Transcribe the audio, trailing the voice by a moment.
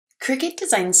Cricut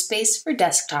Design Space for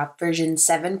Desktop version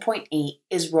 7.8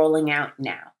 is rolling out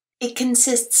now. It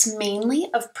consists mainly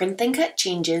of print and cut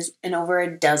changes and over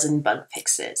a dozen bug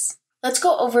fixes. Let's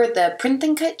go over the print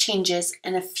and cut changes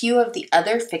and a few of the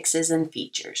other fixes and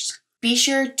features. Be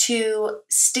sure to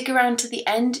stick around to the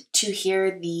end to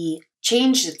hear the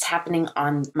change that's happening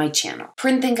on my channel.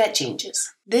 Print and cut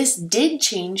changes. This did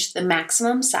change the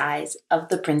maximum size of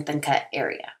the print and cut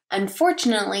area.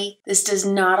 Unfortunately, this does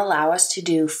not allow us to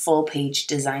do full page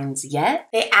designs yet.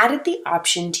 They added the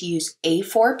option to use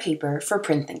A4 paper for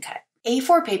print and cut.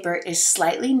 A4 paper is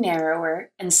slightly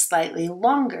narrower and slightly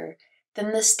longer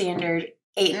than the standard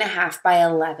 8.5 by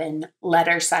 11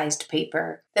 letter-sized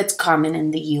paper that's common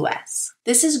in the US.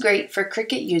 This is great for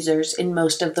Cricut users in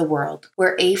most of the world,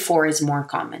 where A4 is more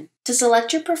common. To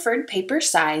select your preferred paper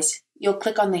size, you'll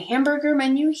click on the hamburger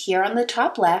menu here on the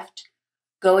top left,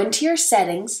 go into your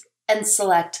settings, and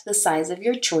select the size of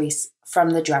your choice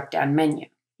from the drop-down menu.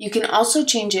 You can also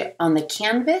change it on the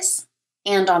canvas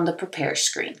and on the prepare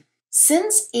screen.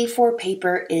 Since A4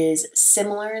 paper is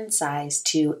similar in size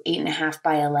to 8.5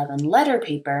 by 11 letter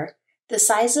paper, the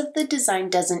size of the design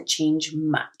doesn't change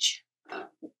much.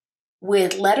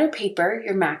 With letter paper,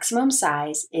 your maximum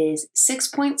size is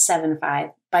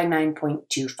 6.75 by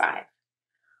 9.25.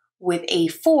 With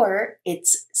A4,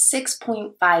 it's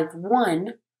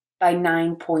 6.51 by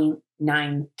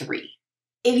 9.93.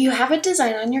 If you have a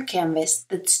design on your canvas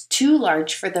that's too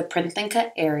large for the print and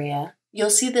cut area, you'll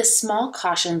see this small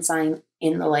caution sign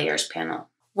in the Layers panel.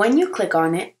 When you click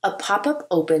on it, a pop-up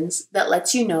opens that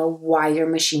lets you know why your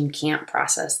machine can't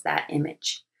process that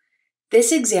image.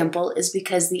 This example is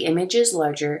because the image is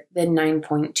larger than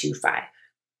 9.25.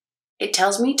 It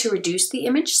tells me to reduce the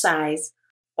image size,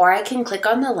 or I can click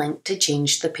on the link to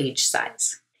change the page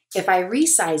size. If I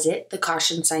resize it, the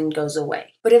caution sign goes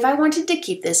away. But if I wanted to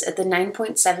keep this at the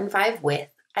 9.75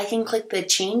 width, I can click the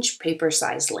Change Paper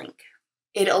Size link.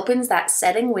 It opens that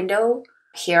setting window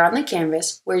here on the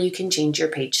canvas where you can change your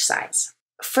page size.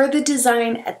 For the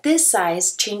design at this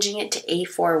size, changing it to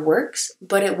A4 works,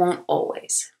 but it won't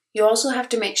always. You also have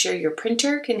to make sure your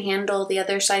printer can handle the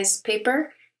other size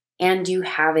paper and you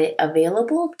have it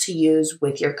available to use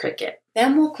with your Cricut.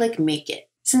 Then we'll click Make It.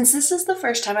 Since this is the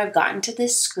first time I've gotten to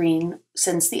this screen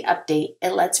since the update,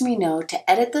 it lets me know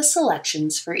to edit the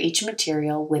selections for each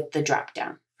material with the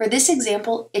dropdown. For this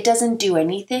example, it doesn't do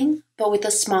anything, but with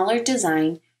a smaller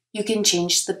design, you can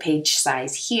change the page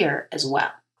size here as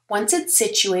well. Once it's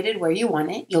situated where you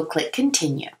want it, you'll click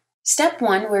Continue. Step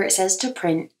 1, where it says to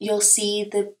print, you'll see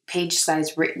the page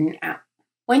size written out.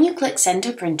 When you click Send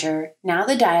to Printer, now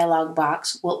the dialog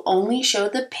box will only show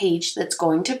the page that's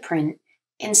going to print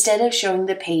instead of showing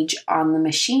the page on the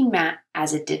machine mat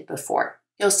as it did before.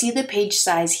 You'll see the page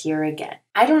size here again.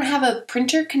 I don't have a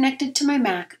printer connected to my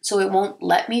Mac, so it won't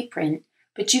let me print,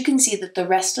 but you can see that the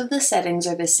rest of the settings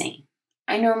are the same.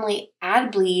 I normally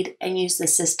add bleed and use the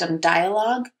system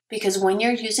dialog because when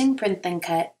you're using print and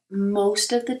cut,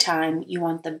 most of the time you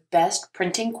want the best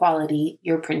printing quality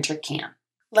your printer can.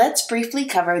 Let's briefly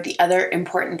cover the other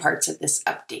important parts of this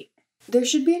update. There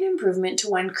should be an improvement to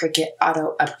when Cricut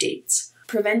auto updates,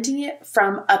 preventing it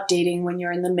from updating when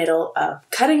you're in the middle of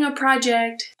cutting a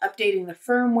project, updating the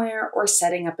firmware, or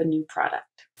setting up a new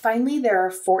product. Finally, there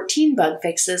are 14 bug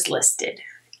fixes listed.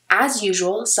 As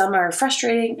usual, some are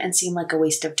frustrating and seem like a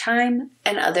waste of time,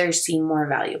 and others seem more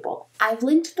valuable. I've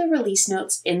linked the release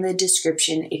notes in the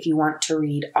description if you want to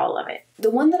read all of it. The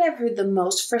one that I've heard the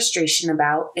most frustration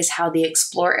about is how the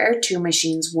Explore Air 2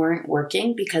 machines weren't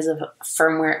working because of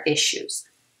firmware issues.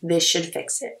 This should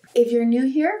fix it. If you're new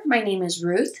here, my name is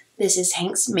Ruth. This is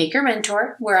Hank's Maker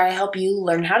Mentor, where I help you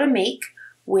learn how to make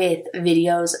with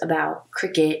videos about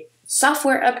Cricut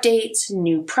software updates,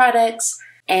 new products,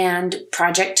 and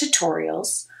project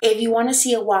tutorials. If you want to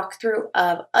see a walkthrough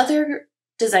of other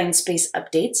Design Space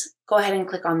updates, go ahead and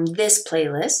click on this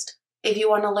playlist. If you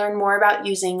want to learn more about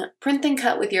using print and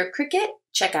cut with your Cricut,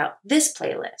 check out this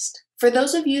playlist. For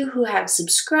those of you who have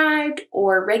subscribed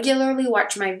or regularly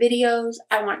watch my videos,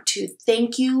 I want to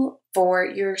thank you for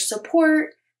your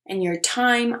support and your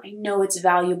time. I know it's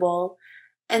valuable.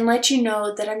 And let you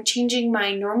know that I'm changing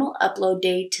my normal upload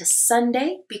day to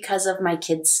Sunday because of my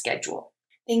kids' schedule.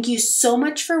 Thank you so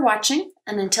much for watching,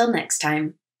 and until next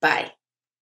time, bye.